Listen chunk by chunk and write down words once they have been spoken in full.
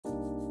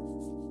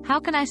How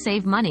can I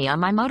save money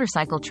on my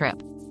motorcycle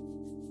trip?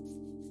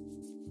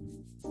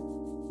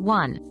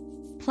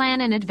 1. Plan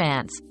in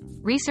advance.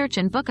 Research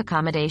and book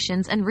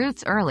accommodations and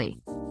routes early.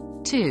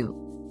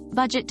 2.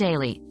 Budget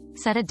daily.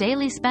 Set a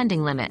daily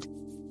spending limit.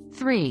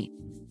 3.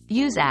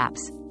 Use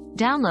apps.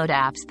 Download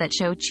apps that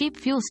show cheap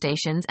fuel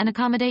stations and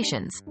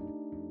accommodations.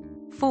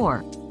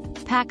 4.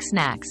 Pack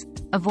snacks.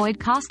 Avoid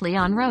costly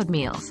on-road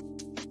meals.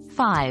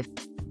 5.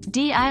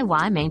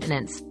 DIY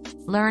maintenance.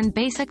 Learn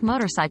basic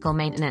motorcycle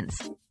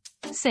maintenance.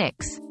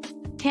 6.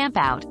 Camp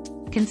out.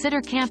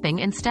 Consider camping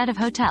instead of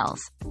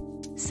hotels.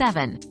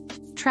 7.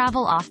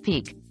 Travel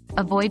off-peak.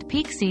 Avoid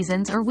peak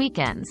seasons or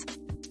weekends.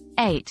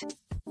 8.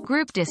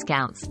 Group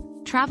discounts.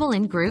 Travel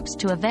in groups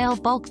to avail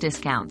bulk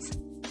discounts.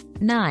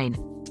 9.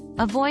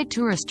 Avoid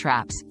tourist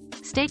traps.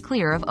 Stay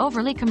clear of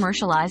overly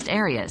commercialized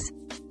areas.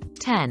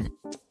 10.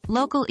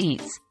 Local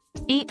eats.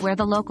 Eat where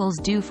the locals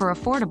do for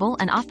affordable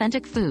and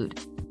authentic food.